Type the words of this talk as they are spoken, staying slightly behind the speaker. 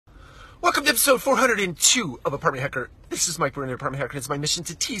Welcome to episode 402 of Apartment Hacker. This is Mike Brennan, Apartment Hacker, and it's my mission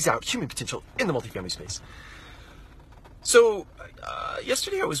to tease out human potential in the multifamily space. So,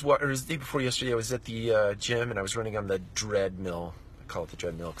 yesterday I was, or the day before yesterday, I was at the gym and I was running on the treadmill. I call it the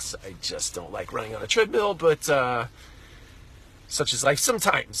treadmill because I just don't like running on a treadmill, but such is life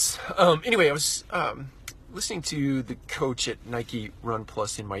sometimes. Anyway, I was listening to the coach at Nike Run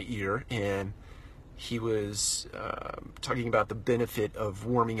Plus in my ear, and he was talking about the benefit of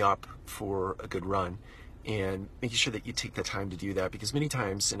warming up for a good run and making sure that you take the time to do that, because many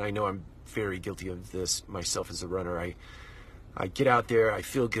times, and I know I'm very guilty of this myself as a runner, I get out there, I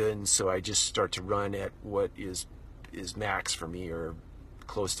feel good, and so I just start to run at what is max for me or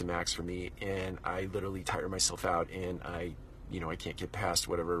close to max for me, and I literally tire myself out, and I can't get past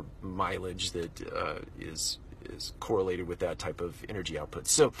whatever mileage that is correlated with that type of energy output.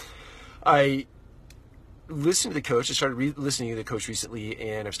 So I listened to the coach. I started listening to the coach recently,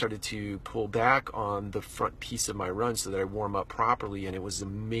 and I've started to pull back on the front piece of my run so that I warm up properly. And it was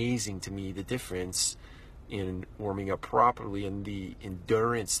amazing to me, the difference in warming up properly and the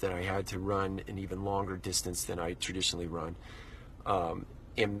endurance that I had to run an even longer distance than I traditionally run.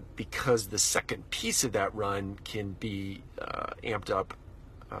 And because the second piece of that run can be amped up,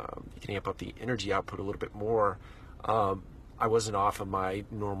 you can amp up the energy output a little bit more. I wasn't off of my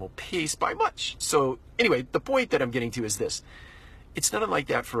normal pace by much. So anyway, the point that I'm getting to is this. It's not unlike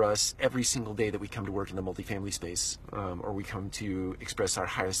that for us every single day that we come to work in the multifamily space, or we come to express our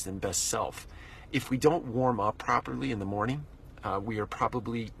highest and best self. If we don't warm up properly in the morning, we are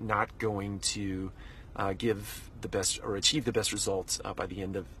probably not going to give the best or achieve the best results by the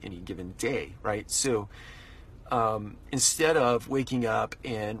end of any given day, right? So instead of waking up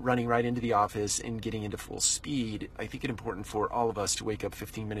and running right into the office and getting into full speed, I think it's important for all of us to wake up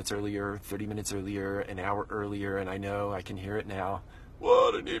 15 minutes earlier, 30 minutes earlier, an hour earlier. And I know I can hear it now.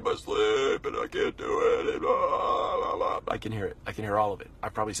 What? I need my sleep and I can't do it. And blah, blah, blah. I can hear it. I can hear all of it.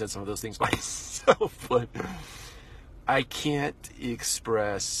 I've probably said some of those things myself, but I can't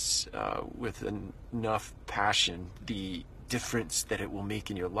express with enough passion the difference that it will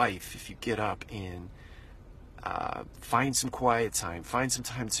make in your life if you get up and find some quiet time, find some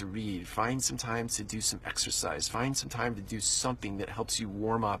time to read, find some time to do some exercise, find some time to do something that helps you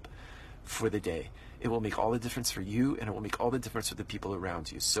warm up for the day. It will make all the difference for you, and it will make all the difference for the people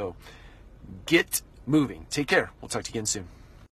around you. So get moving. Take care. We'll talk to you again soon.